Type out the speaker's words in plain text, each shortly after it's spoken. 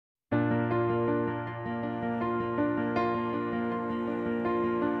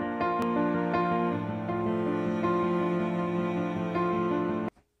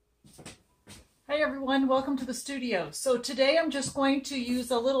everyone, welcome to the studio. So today I'm just going to use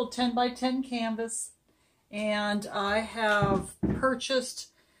a little 10 by 10 canvas, and I have purchased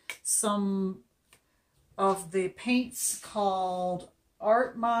some of the paints called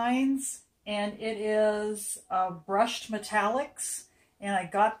Art Minds, and it is brushed metallics, and I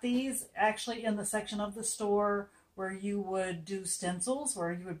got these actually in the section of the store where you would do stencils,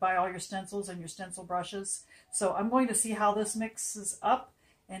 where you would buy all your stencils and your stencil brushes. So I'm going to see how this mixes up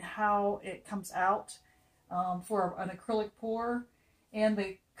and how it comes out for an acrylic pour. And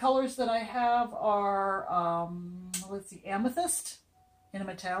the colors that I have are, let's see, amethyst in a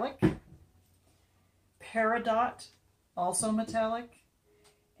metallic, peridot, also metallic,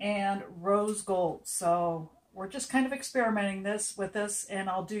 and rose gold. So we're just kind of experimenting with this, and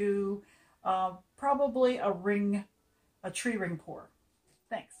I'll do probably a tree ring pour.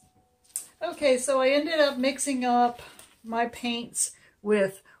 Thanks. Okay, so I ended up mixing up my paints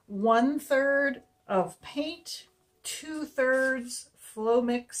with 1/3 of paint, 2/3 flow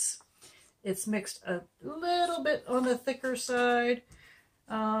mix. It's mixed a little bit on the thicker side.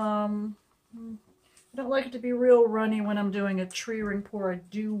 I don't like it to be real runny when I'm doing a tree ring pour. I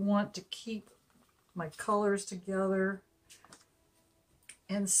do want to keep my colors together.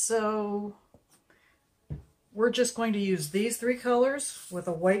 And so we're just going to use these three colors with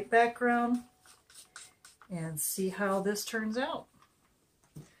a white background and see how this turns out.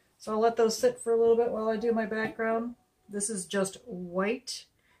 So I'll let those sit for a little bit while I do my background. This is just white,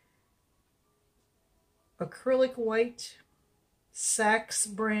 acrylic white, Saks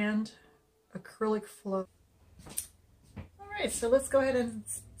brand acrylic flow. All right, so let's go ahead and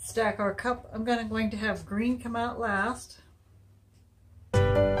stack our cup. I'm going to have green come out last.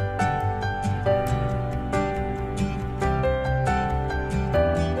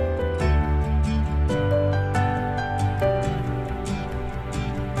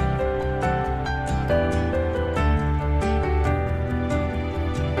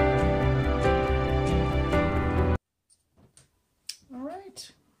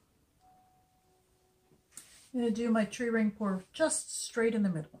 I'm going to do my tree ring pour just straight in the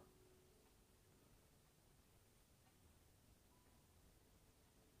middle.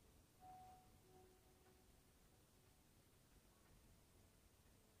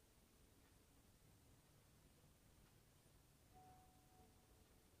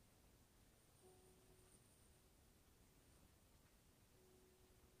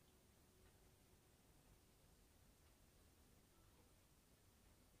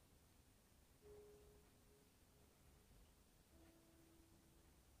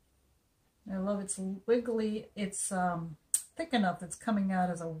 I love it's wiggly. It's thick enough that's coming out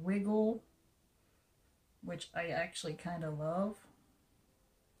as a wiggle, which I actually kind of love.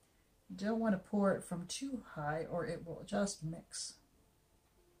 You don't want to pour it from too high or it will just mix.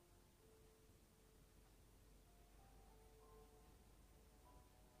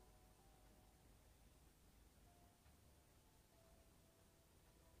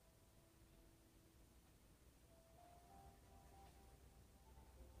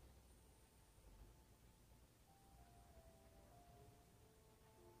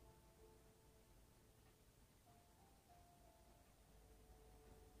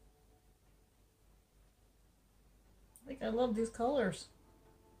 I love these colors.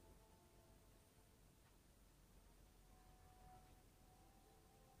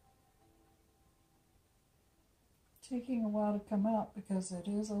 Taking a while to come out because it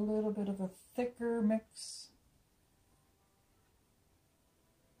is a little bit of a thicker mix.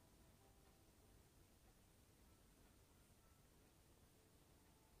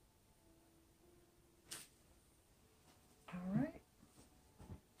 All right.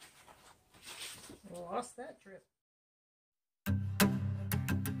 Lost that trip.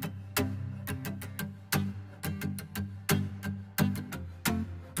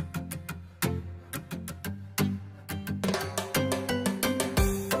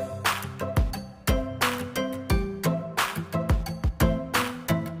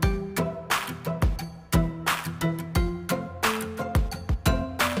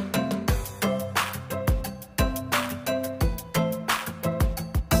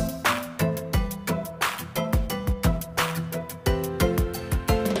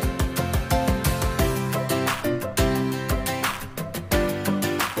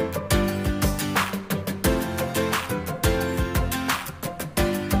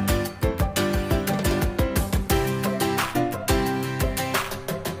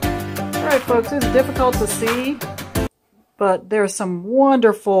 Alright folks, it's difficult to see, but there's some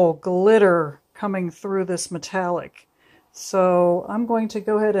wonderful glitter coming through this metallic. So I'm going to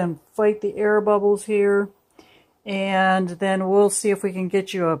go ahead and fight the air bubbles here, and then we'll see if we can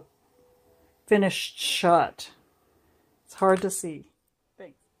get you a finished shot. It's hard to see.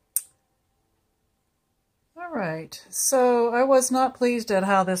 Thanks. All right, so I was not pleased at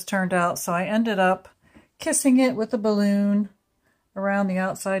how this turned out, so I ended up kissing it with a balloon around the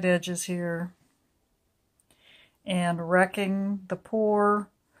outside edges here and wrecking the pour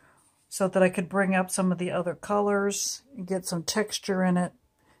so that I could bring up some of the other colors and get some texture in it,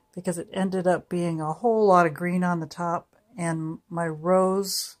 because it ended up being a whole lot of green on the top, and my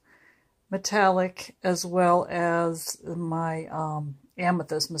rose metallic as well as my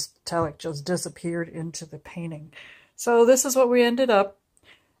amethyst metallic just disappeared into the painting. So this is what we ended up.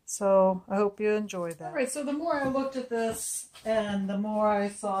 So I hope you enjoyed that. All right, so the more I looked at this and the more I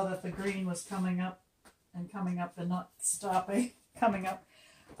saw that the green was coming up and not stopping, coming up,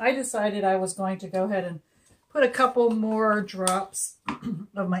 I decided I was going to go ahead and put a couple more drops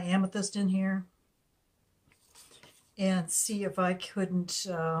of my amethyst in here and see if I couldn't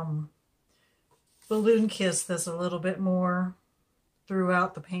balloon kiss this a little bit more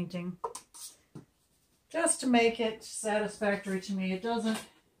throughout the painting, just to make it satisfactory to me. It doesn't,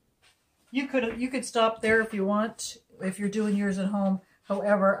 you could stop there if you want, if you're doing yours at home.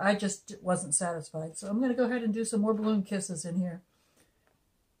 However, I just wasn't satisfied. So I'm going to go ahead and do some more balloon kisses in here.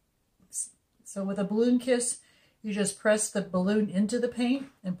 So with a balloon kiss, you just press the balloon into the paint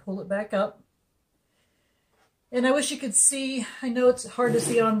and pull it back up. And I wish you could see, I know it's hard to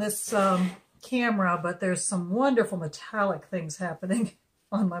see on this camera, but there's some wonderful metallic things happening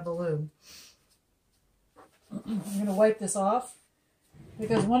on my balloon. I'm going to wipe this off,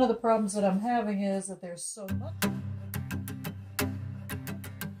 because one of the problems that I'm having is that there's so much.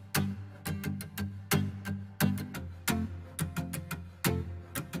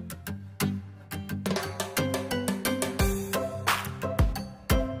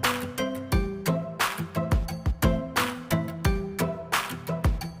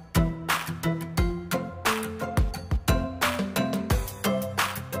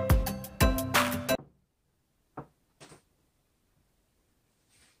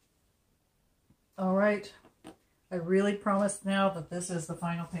 All right, I really promise now that this is the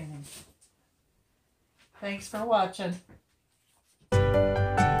final painting. Thanks for watching.